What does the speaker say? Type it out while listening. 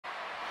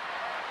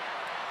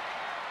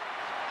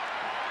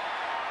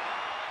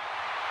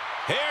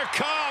Here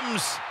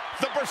comes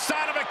the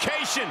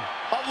personification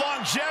of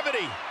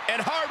longevity and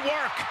hard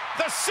work,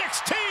 the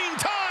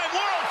 16-time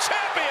world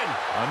champion.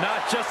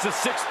 Not just a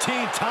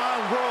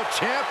 16-time world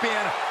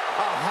champion,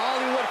 a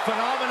Hollywood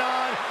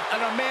phenomenon,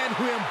 and a man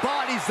who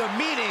embodies the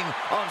meaning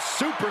of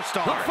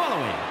superstar. The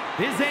following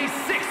is a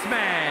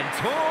six-man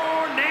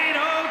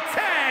tornado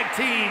tag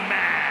team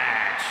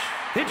match.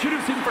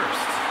 Introducing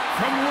first,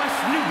 from West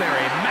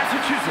Newbury,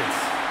 Massachusetts,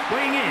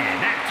 weighing in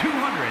at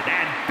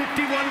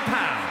 251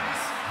 pounds,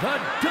 the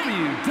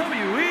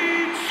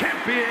WWE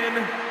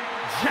Champion,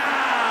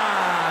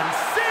 John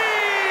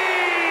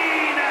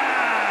Cena!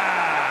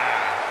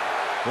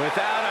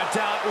 Without a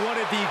doubt, one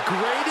of the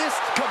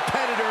greatest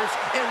competitors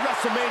in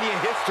WrestleMania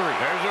history.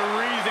 There's a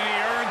reason he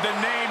earned the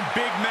name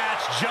Big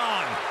Match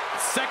John.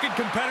 Second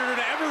competitor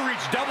to ever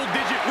reach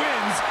double-digit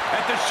wins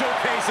at the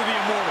Showcase of the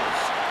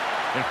Immortals.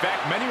 In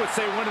fact, many would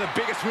say one of the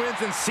biggest wins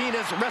in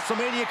Cena's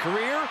WrestleMania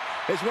career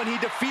is when he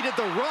defeated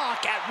The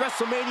Rock at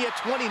WrestleMania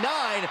 29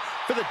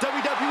 for the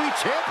WWE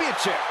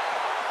Championship.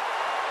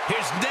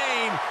 His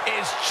name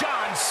is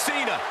John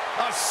Cena,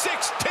 a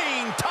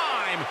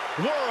 16-time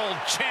world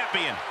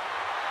champion.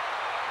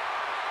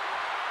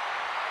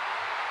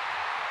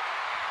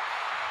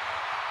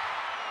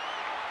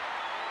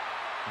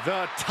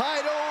 The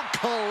title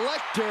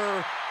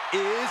collector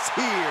is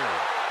here.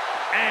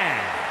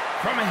 And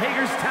from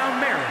Hagerstown,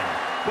 Maryland,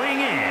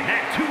 weighing in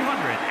at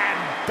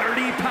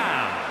 230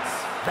 pounds,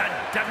 the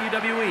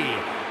WWE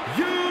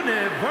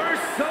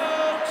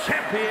Universal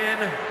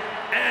Champion,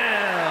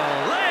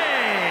 LA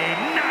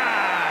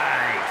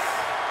Knight.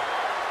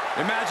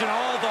 Imagine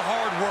all the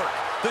hard work,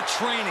 the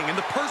training, and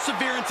the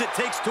perseverance it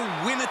takes to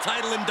win a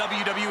title in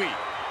WWE.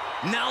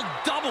 Now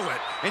double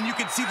it, and you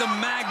can see the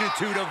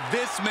magnitude of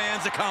this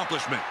man's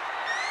accomplishment.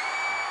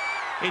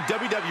 In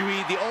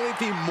WWE, the only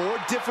thing more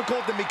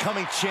difficult than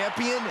becoming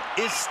champion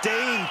is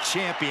staying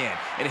champion.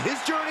 And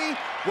his journey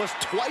was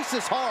twice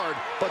as hard,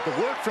 but the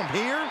work from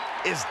here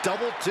is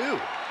double too.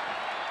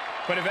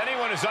 But if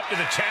anyone is up to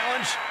the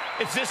challenge,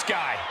 it's this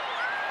guy.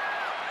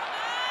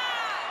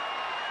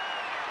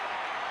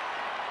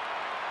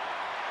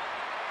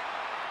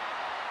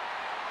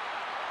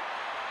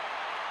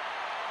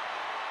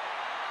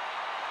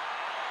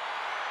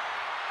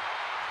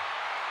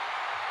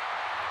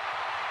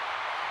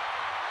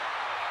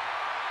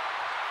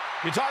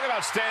 You talk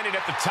about standing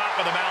at the top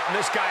of the mountain.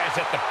 This guy is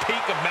at the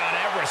peak of Mount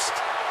Everest.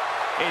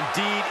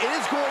 Indeed, it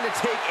is going to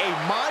take a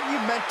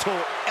monumental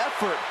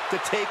effort to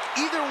take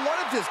either one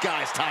of this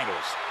guy's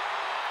titles.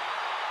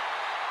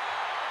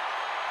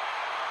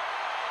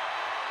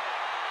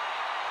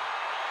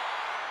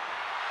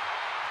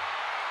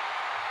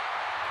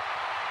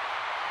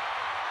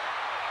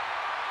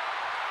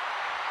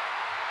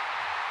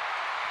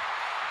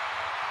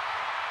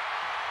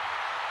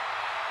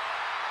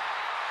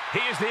 He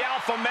is the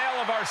alpha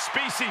male of our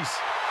species.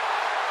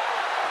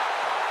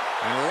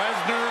 And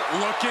Lesnar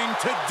looking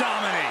to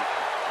dominate.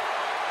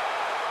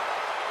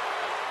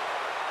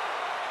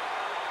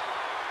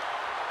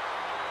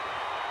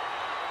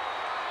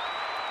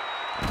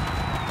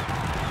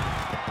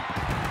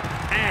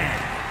 And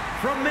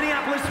from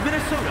Minneapolis,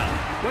 Minnesota,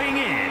 weighing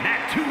in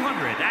at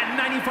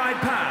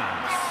 295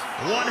 pounds,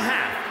 one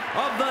half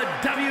of the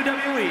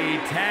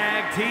WWE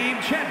Tag Team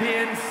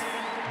Champions,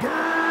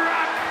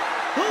 Brock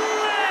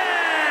Lesnar.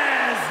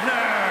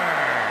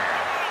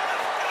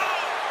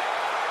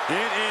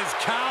 It is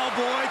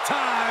cowboy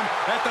time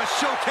at the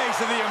Showcase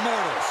of the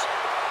Immortals.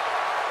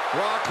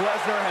 Brock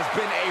Lesnar has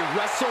been a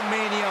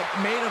WrestleMania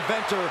main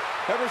eventer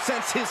ever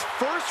since his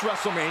first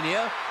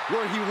WrestleMania,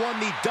 where he won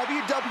the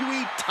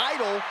WWE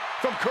title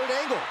from Kurt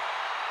Angle.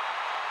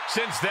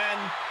 Since then,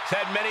 he's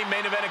had many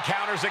main event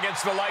encounters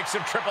against the likes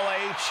of Triple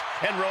H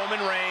and Roman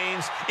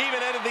Reigns,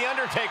 even ended the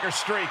Undertaker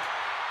streak.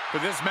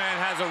 But this man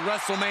has a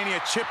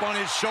WrestleMania chip on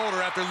his shoulder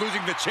after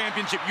losing the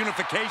championship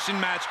unification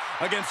match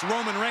against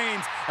Roman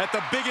Reigns at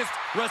the biggest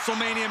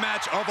WrestleMania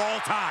match of all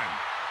time.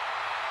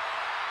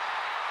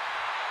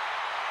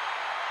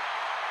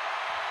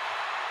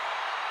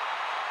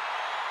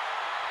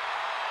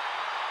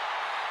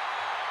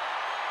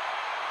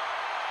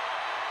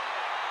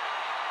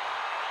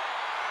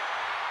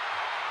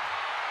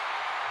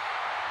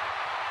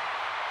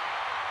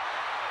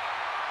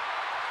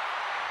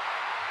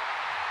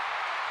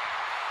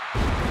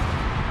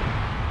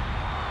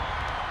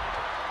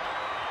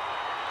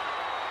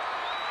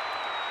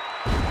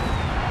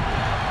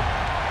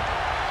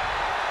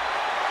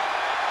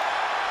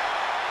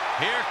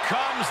 Here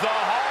comes the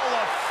Hall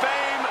of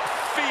Fame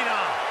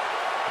Phenom.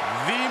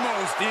 The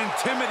most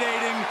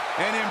intimidating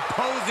and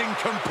imposing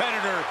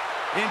competitor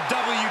in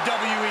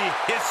WWE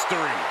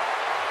history.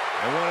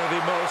 And one of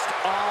the most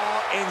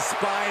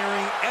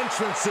awe-inspiring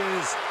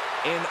entrances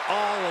in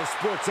all of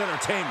sports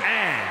entertainment.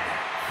 And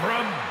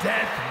from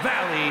Death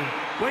Valley,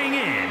 weighing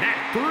in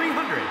at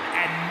 309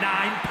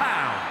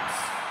 pounds,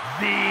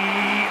 The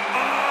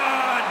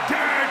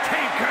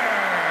Undertaker.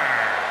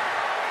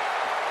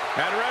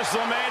 At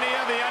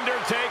WrestleMania, The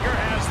Undertaker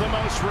has the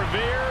most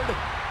revered,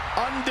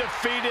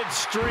 undefeated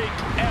streak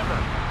ever.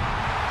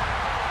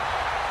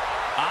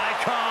 I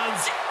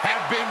champions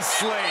have been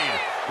slain.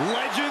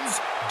 Legends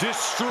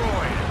destroyed.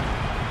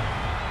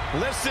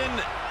 Listen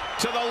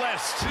to the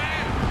list.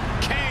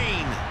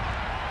 Kane,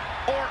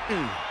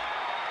 Orton,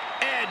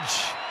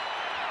 Edge,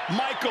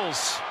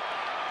 Michaels,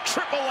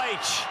 Triple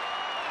H,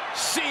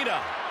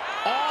 Cena,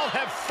 all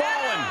have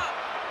fallen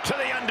to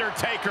the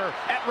Undertaker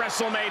at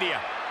WrestleMania.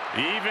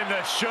 Even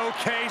the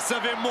showcase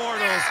of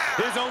immortals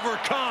is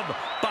overcome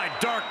by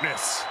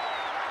darkness.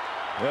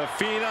 The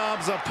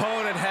Phenom's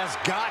opponent has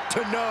got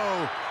to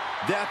know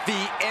that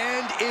the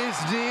end is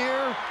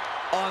near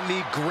on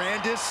the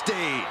grandest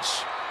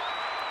stage.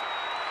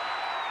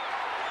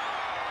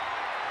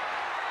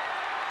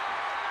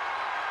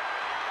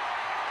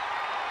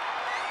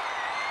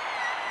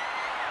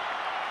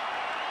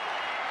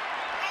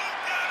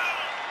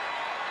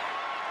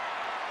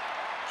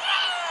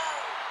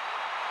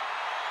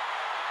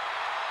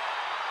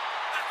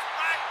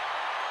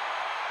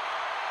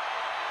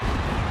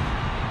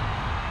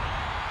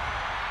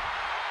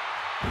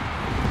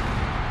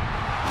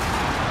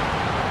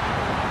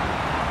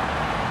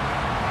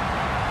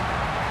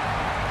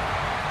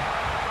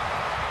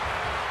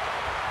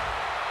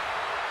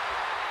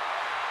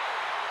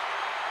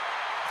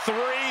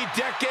 Three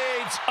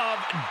decades of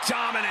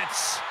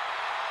dominance.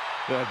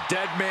 The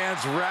dead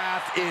man's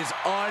wrath is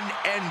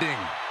unending.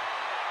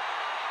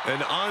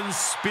 An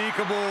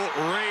unspeakable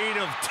reign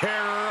of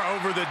terror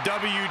over the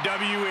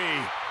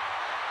WWE.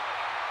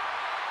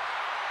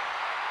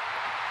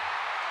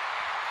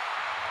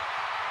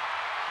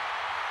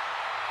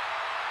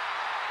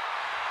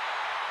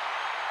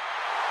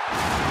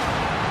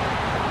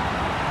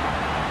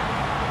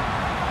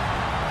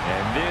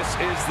 And this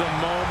is the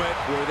moment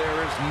where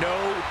there is no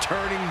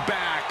turning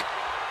back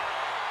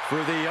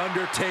for the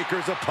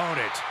Undertaker's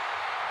opponent.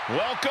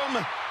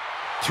 Welcome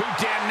to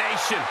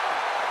Damnation.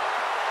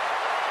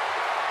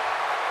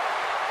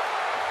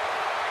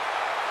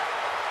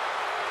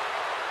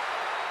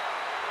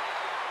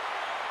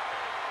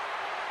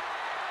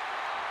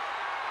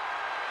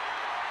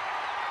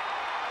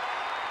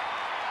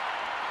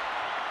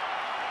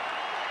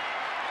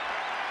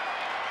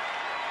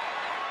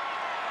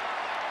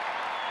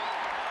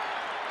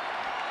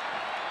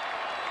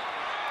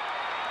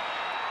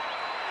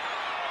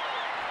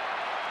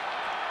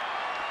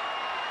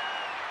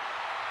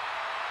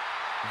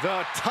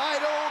 The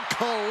title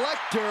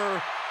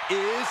collector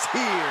is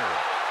here.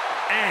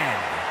 And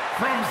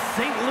from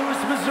St. Louis,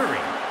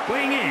 Missouri,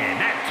 weighing in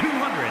at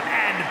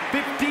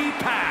 250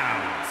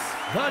 pounds,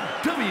 the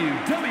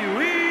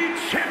WWE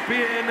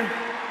Champion,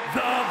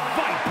 the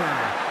Viper,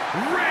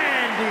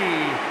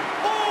 Randy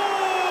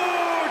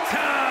Orton!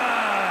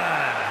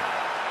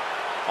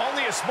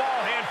 Only a small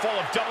handful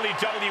of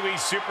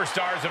WWE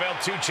superstars have held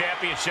two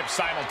championships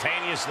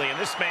simultaneously, and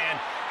this man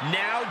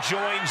now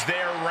joins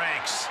their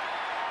ranks.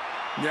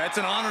 Yeah, it's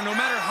an honor no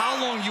matter how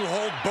long you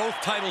hold both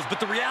titles, but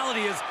the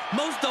reality is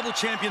most double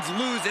champions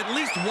lose at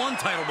least one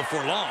title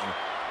before long.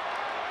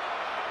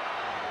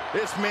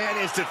 This man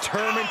is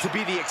determined to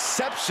be the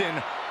exception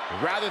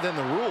rather than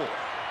the rule.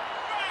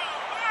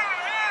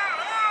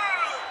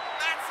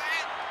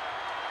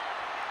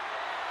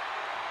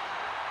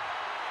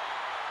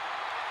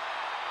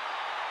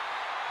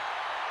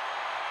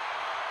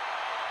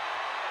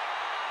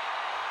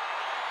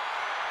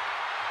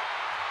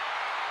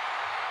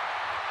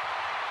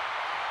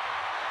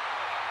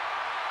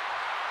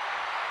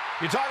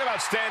 You talk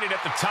about standing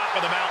at the top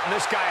of the mountain.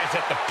 This guy is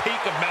at the peak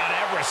of Mount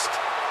Everest.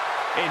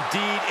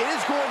 Indeed, it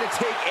is going to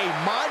take a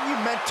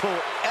monumental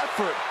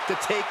effort to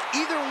take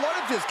either one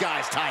of this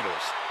guy's titles.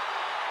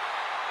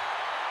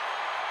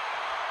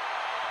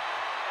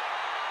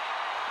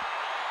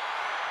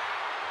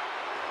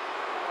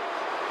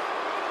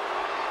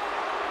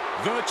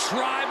 The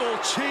Tribal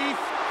Chief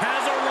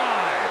has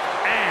arrived.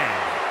 And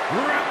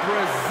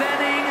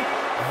representing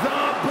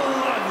the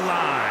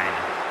Bloodline,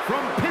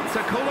 from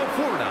Pensacola,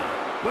 Florida,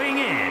 weighing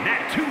in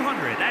at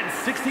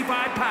 265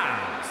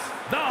 pounds,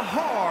 the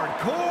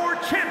Hardcore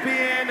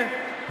Champion,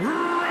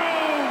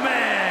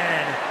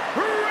 Roman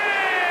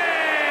Reigns!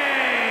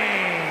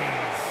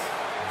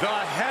 The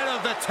head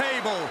of the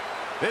table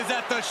is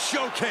at the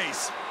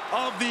showcase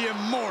of the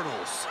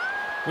Immortals.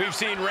 We've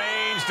seen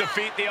Reigns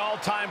defeat the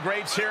all-time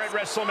greats here at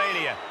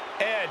WrestleMania.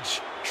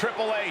 Edge,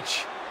 Triple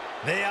H,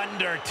 The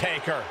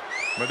Undertaker.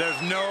 But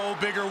there's no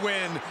bigger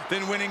win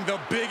than winning the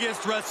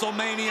biggest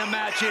WrestleMania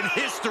match in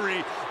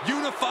history,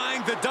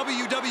 unifying the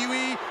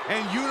WWE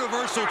and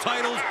Universal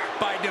titles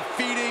by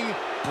defeating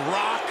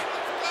Brock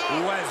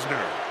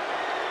Lesnar.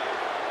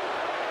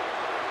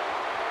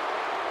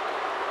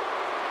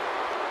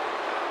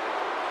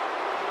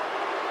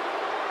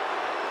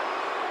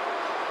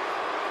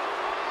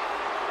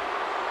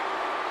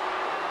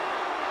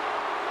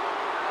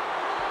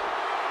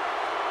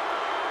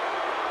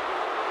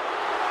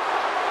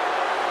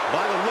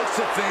 By the looks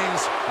of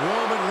things,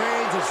 Roman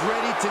Reigns is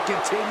ready to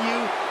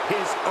continue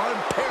his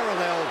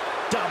unparalleled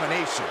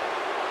domination.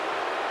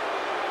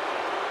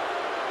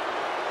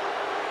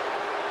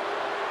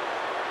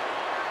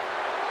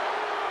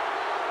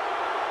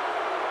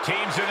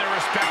 Teams in their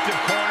respective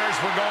corners.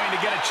 We're going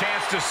to get a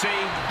chance to see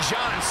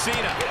John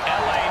Cena,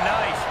 LA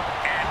Knight,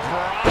 and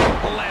Brock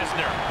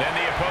Lesnar. Then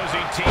the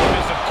opposing team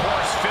is, of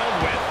course, filled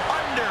with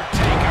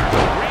Undertaker,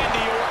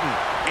 Randy Orton,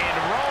 and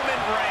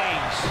Roman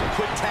Reigns.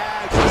 Quick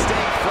tags and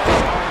staying fresh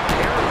are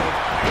imperative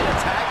in a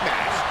tag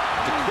match.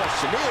 The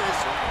question is,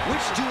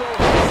 which duo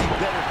has the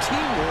better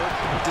teamwork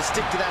to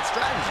stick to that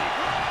strategy?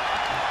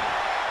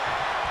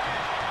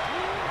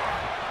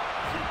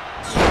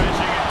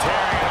 Stretching and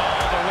tearing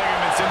all the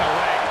ligaments in the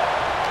leg.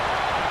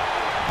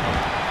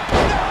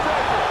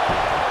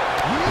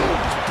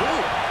 Huge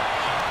boot.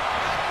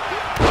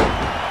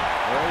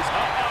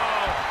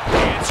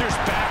 Answers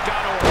back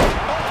on Orton.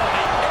 Oh,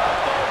 the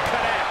elbow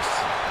connects.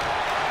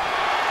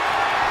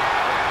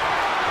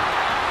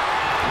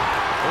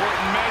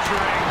 Orton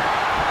measuring.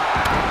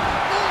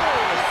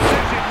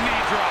 Precision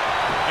knee drop.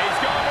 He's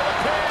going to the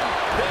pin.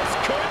 This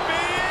could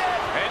be it.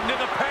 Into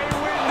the pay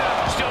window.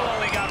 Still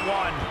only got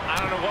one. I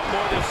don't know what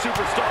more this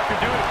superstar can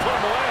do to put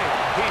him away.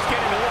 He's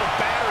getting a little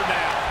battered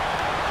now.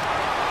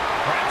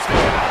 Perhaps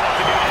thinking about what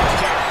to do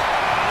next here.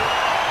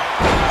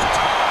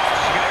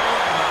 She got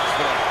airline miles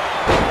for that.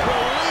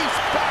 Release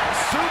back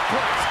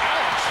suplex.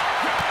 Ouch.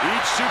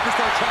 Each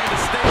superstar trying to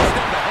stay a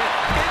step ahead.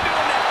 Into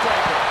a neck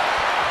breaker.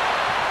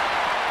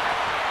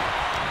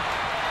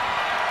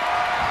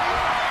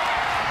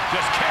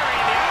 Just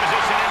carrying the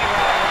opposition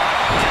anywhere they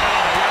want.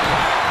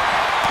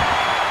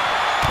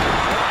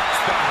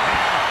 Works the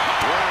hammer.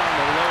 Right on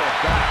the lower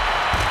back.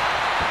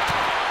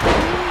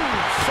 Ooh,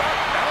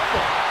 sharp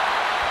elbow.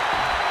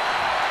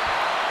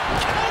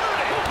 Countered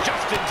it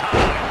just in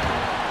time.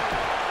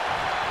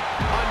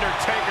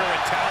 Undertaker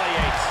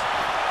retaliates.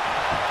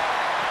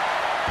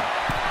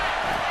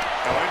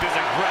 Going to his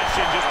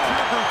aggression, just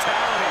pure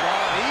brutality.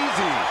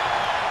 Easy.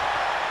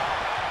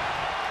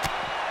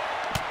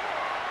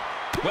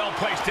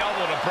 Well-placed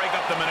elbow to break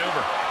up the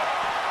maneuver.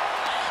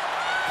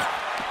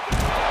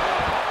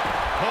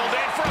 Pulled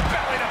in for a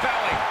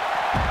belly-to-belly.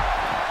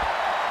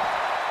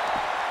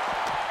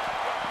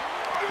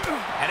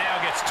 And now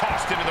gets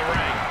tossed into the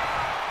ring.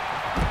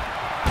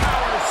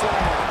 Power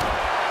slam.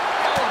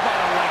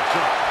 Elbow leg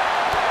drop.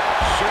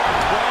 Short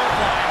 12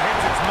 line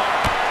hits its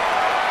mark.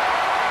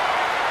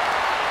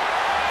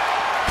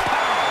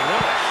 Pow,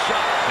 what a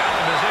shot. Not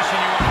the position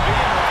you want to be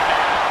in right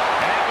now.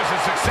 And that was a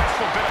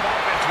successful bit of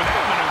offense with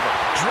that maneuver.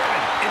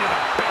 Driven into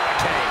the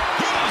barricade.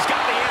 He's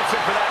got the answer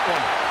for that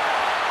one.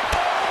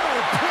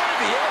 Oh, point of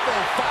the elbow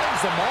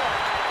finds the mark.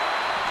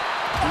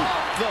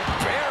 Off the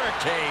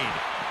barricade.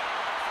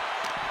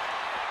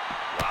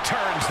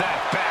 Turns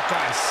that back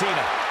on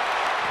Cena.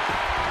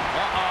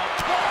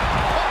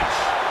 Punch.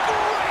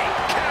 Great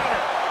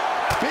counter.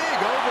 Big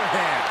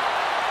overhand.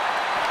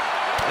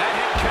 That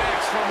hit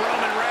connects from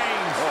Roman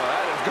Reigns. Oh,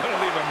 that is going to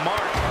leave a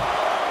mark.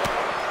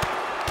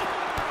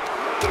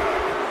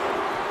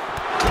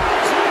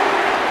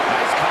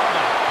 Nice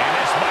combo. And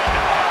this might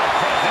not have a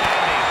pleasant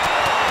ending.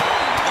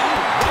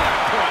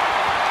 Point.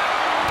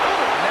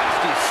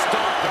 Nasty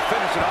stop to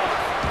finish it off.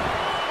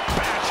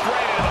 Back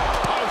straight into the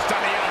post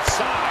on the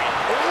outside.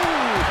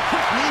 Ooh,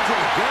 quick knee to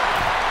the gut.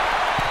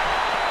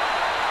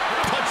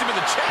 Punch him in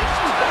the chest.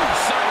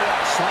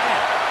 Sidewalk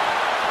slam.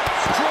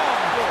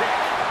 Strong kick.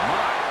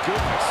 My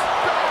goodness.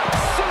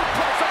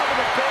 Suplex over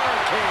the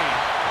barricade.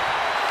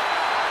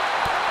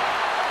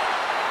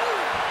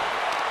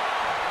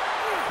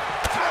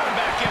 Thrown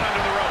back in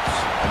under the ropes.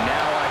 And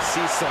now I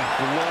see some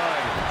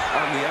blood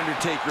on the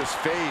Undertaker's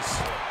face.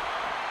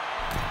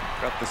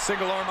 Got the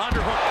single arm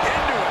underhook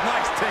into it.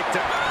 Nice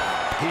takedown.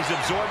 He's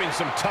absorbing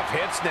some tough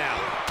hits now.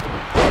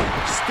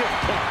 Stiff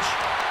punch.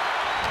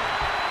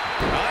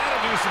 Well,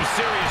 that'll do some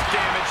serious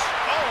damage.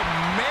 Oh,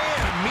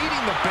 man,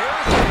 meeting the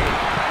barricade.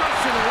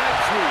 Russian leg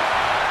sweep.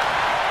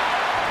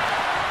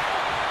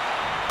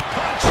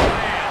 Punch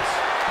lands.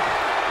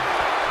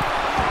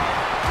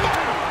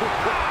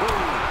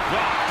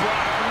 Brock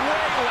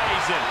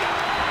waylays it.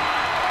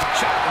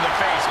 Shot in the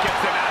face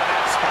gets him out of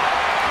that spot.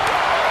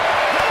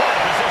 Poor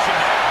position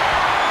now.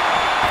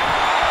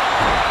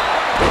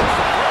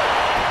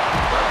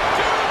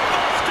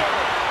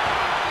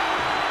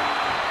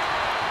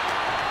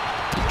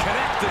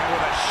 Connecting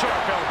with a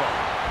sharp elbow.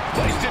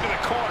 Placed into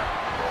the corner.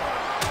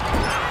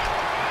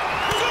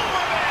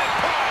 Superman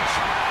punch.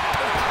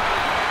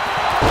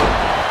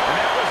 And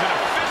that was an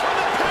official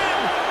pin.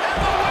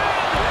 And the win.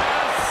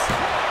 Yes.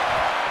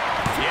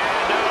 Yeah,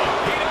 no,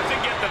 he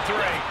doesn't get the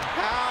three.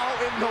 How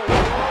in the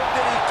world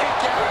did he kick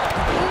out?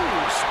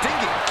 Ooh,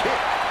 stinging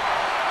kick.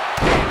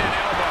 And an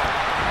elbow.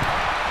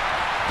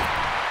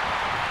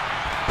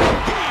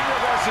 He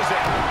reverses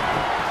it.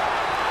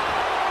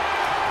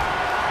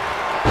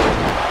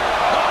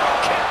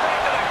 Kick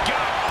right to the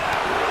gut.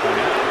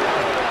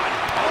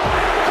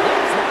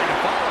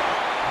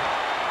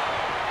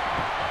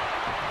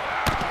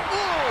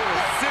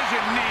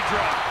 Precision knee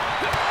drop.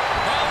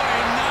 LA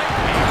Knight.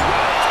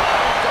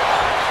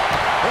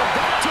 And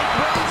that took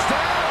Reigns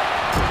down.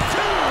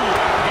 Two.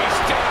 He's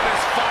still in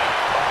this fight.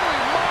 Holy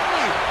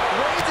moly.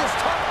 Reigns'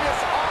 toughness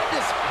on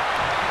display.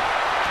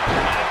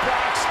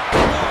 Brock's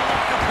warm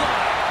up the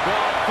clock.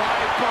 Well,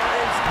 5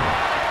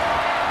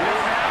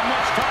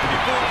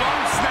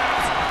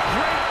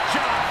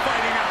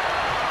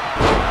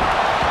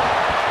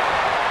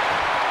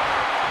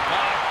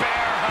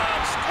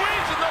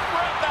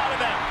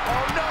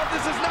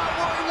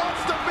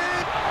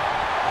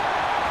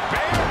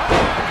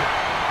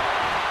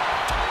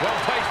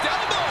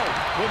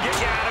 will get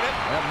you out of it.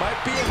 That might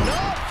be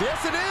enough.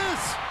 Yes, it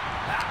is.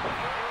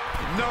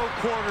 No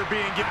quarter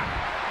being given.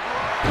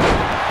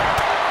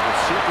 The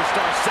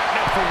superstar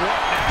setting up for what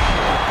now?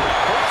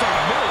 What's a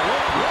move?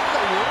 What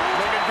the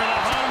world? Looking for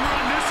the home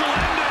run. This will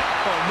end it.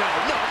 Oh, no,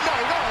 no, no,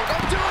 no.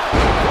 Don't do it.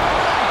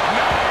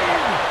 No.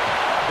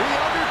 The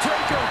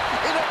Undertaker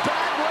in a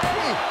bad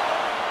way.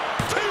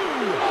 2.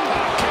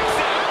 Kicks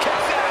out,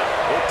 kicks out.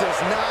 It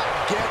does not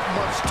get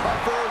much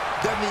tougher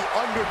than the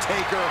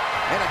Undertaker.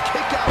 And a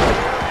kick out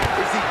there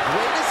is the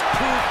greatest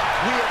proof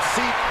we have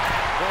seen.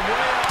 From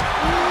way up.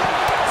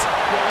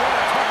 Well, what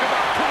a talk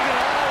about putting it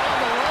all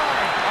on the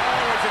line.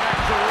 Always an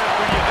extra lift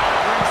when you're down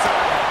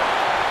ringside.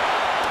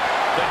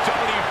 The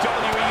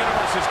WWE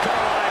Universe has come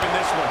alive in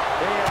this one.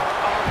 They are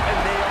up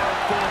and they are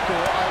vocal.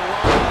 A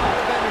lot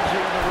of energy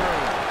in the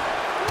room.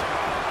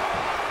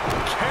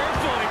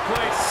 Carefully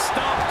placed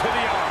stomp to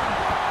the arm.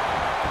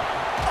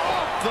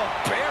 Off the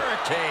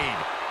barricade.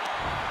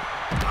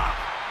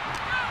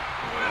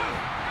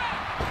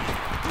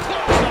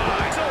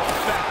 So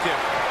effective.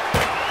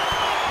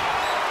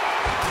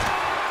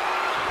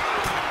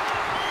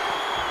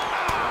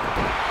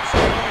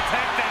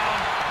 Takedown.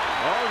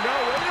 Oh, no,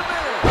 wait a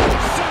minute.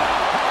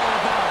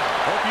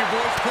 Hope you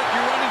boys put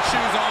your running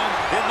shoes on.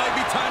 It might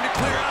be time to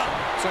clear out.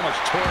 So much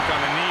torque on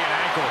the knee and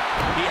ankle.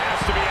 He has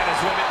to be at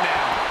his limit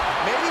now.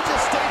 Maybe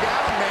just stay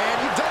down, man.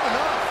 You've done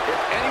enough. If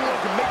anyone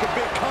can make a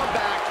big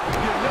comeback,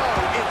 you know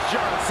it's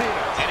John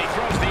Cena. And he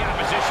throws the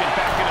opposition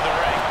back into the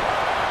ring.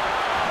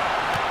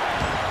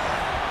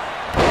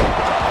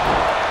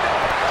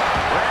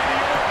 Randy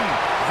Orton.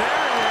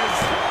 There he is.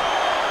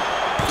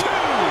 2.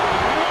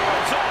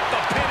 Rolls off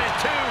the pin at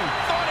 2.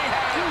 Thought he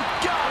had You it.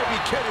 gotta be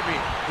kidding me.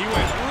 He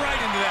went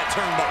right into that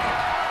turnbuckle.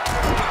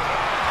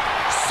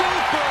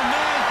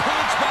 Superman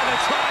punch by the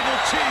Tribal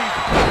Chief.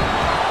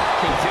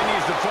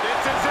 Continues to play.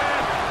 This is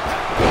it.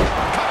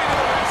 Coming to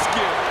the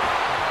rescue.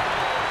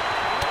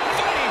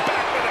 Fighting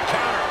back with a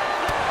counter.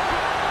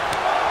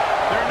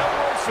 There are no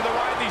words for the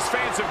ride these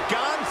fans have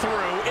gone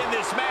through in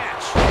this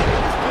match. It's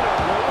been a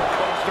roller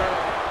coaster,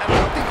 and I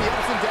don't think the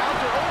ups and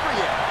downs are over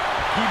yet.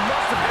 He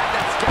must have had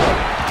that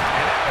scouted.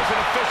 And that was an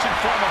efficient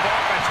form of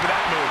offense for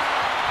that move.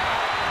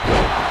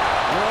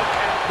 Look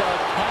at the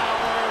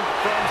power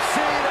from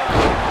Cena.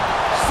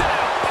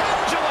 Cena,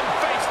 pendulum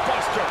face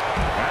buster.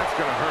 That's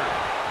going to hurt.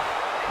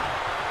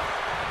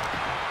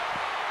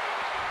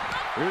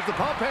 Here's the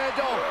pump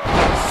handle.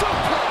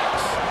 Suplex.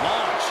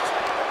 Launched.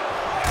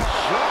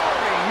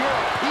 Soaring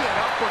European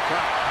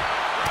uppercut.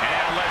 And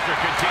now Lesnar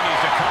continues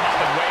to come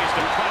up with ways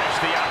to punish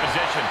the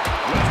opposition.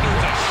 Lesnar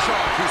is a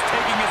shark who's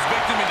taking his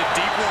victim into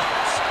deep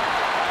waters.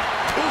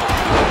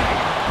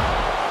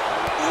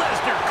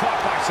 Lesnar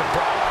caught by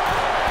surprise.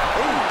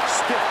 Ooh,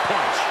 stiff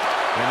punch.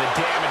 And the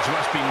damage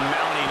must be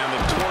mounting on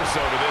the torso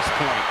to this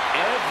point.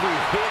 Every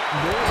hit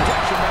more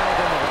detrimental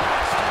than the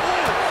last.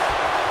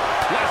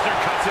 Lesnar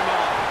cuts him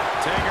off.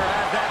 Taker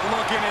has that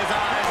look in his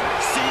eyes.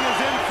 Cena's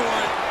in for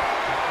it.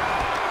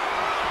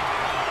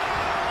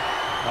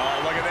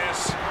 Oh, look at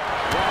this.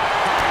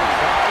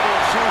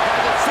 She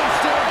has it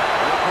system.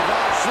 Look at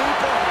that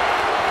sleeper.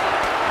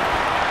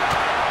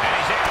 And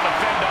he's able to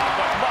fend off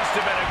what must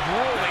have been a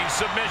grueling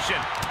submission.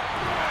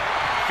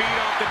 Feed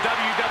off the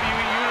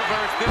WWE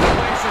Universe. This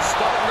place is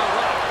starting to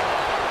rock.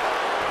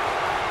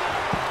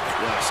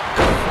 Yes.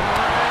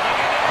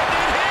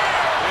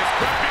 This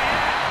could be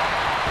it.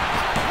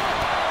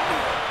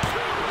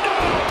 No,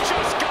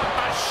 just got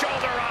my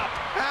shoulder up.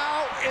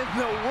 How in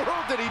the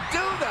world did he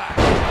do that?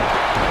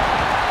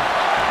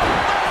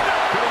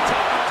 To the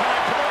top of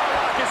time. Power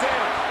lock is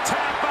in.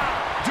 Tap out.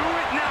 Do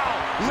it now.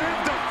 Live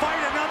to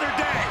fight another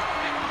day.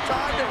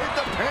 Time to hit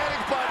the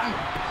panic button.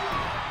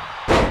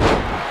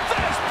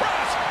 Fast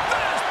press.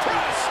 Fast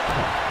press.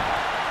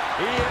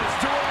 He is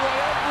doing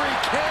whatever he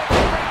can to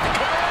break the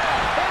command.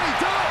 And he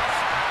does.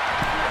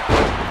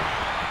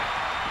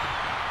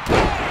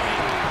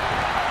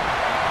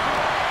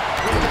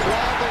 Really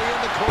wobbly in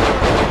the corner.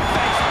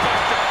 Face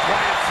buster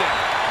plants him.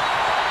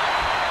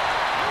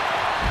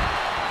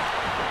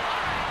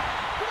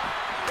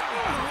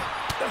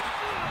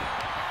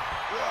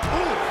 Ooh,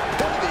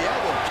 look at the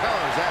elbow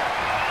counters that.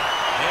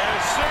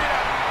 Here's Cena.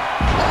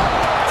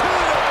 To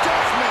the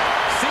adjustment.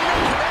 Cena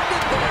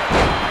connected there.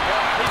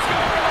 He's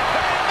going for the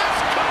pin. This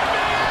could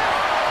be it.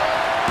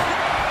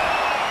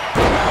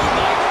 He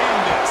might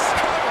end this.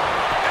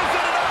 Is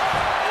it enough?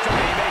 So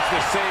he makes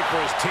the save for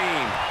his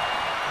team.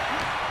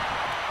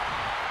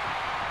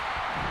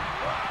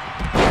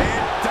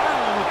 And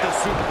down with the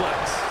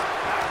suplex.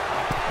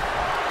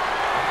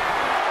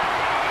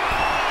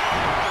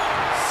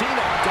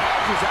 Cena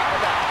dodges out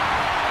of that.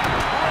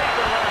 Great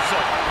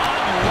reversal.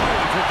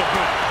 Unloads with the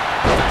boot.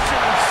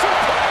 Fisherman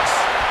suplex.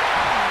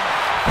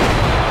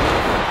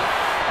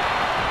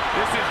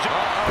 This is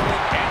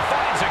and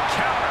finds a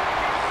counter.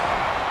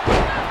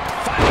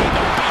 Fighting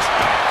the beast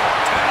back.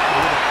 Down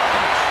with a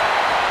punch.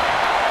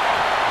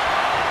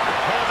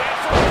 Hold in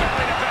for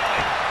belly to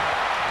belly.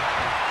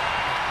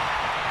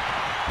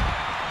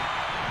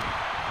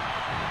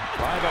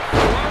 By the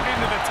float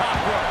into the top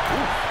rope.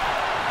 Oof.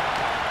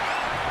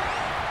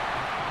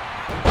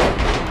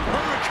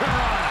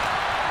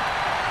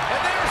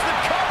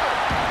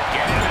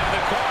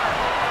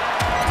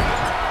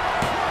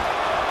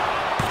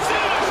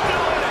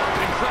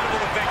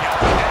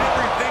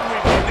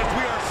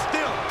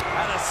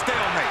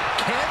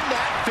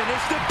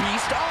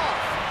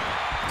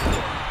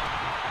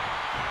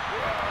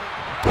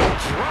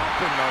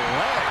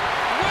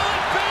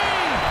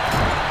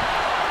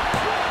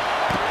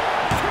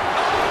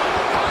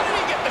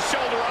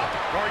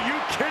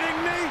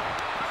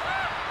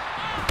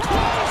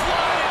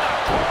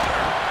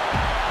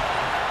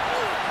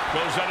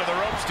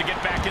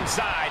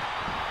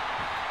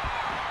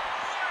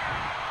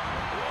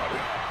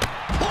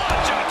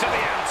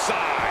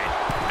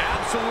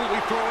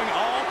 throwing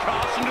all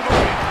caution to the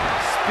wind.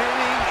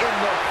 Spinning in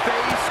the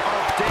face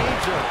of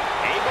danger.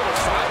 Able to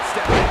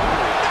sidestep it.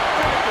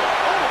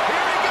 Oh,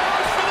 here he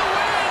goes for the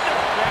win!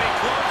 Can he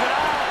close it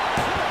out?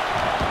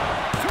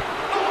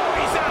 Oh,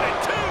 he's out at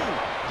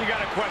 2. You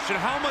got to question,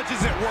 how much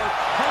is it worth?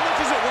 How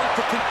much is it worth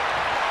to...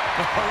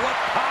 what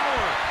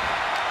power!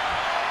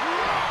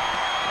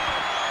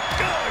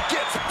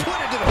 Gets put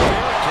into the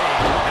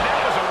barricade. And that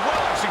was a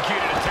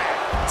well-executed attack.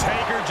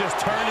 Taker just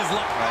turned his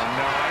left. Oh,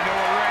 no, I know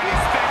what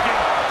Randy's thinking.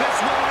 This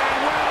won't end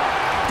well.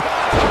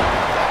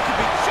 That could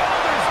be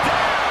shoulders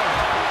down.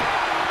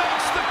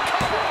 Makes the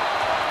cover.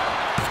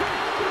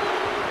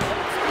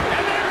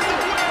 And there's the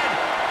win.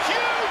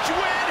 Huge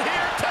win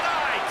here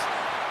tonight.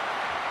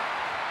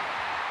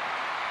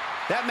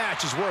 That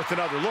match is worth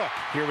another look.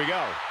 Here we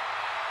go.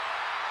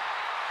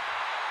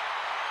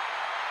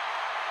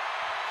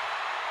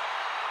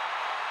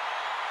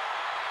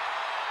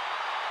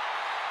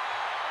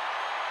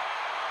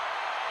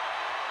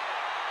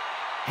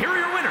 Here are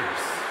your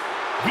winners,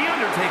 The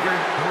Undertaker,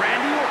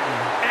 Randy Orton,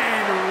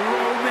 and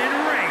Roman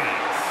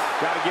Reigns.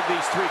 Got to give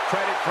these three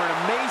credit for an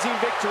amazing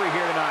victory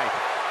here tonight.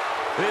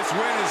 This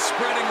win is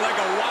spreading like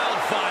a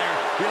wildfire.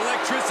 The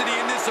electricity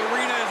in this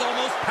arena is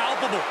almost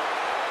palpable.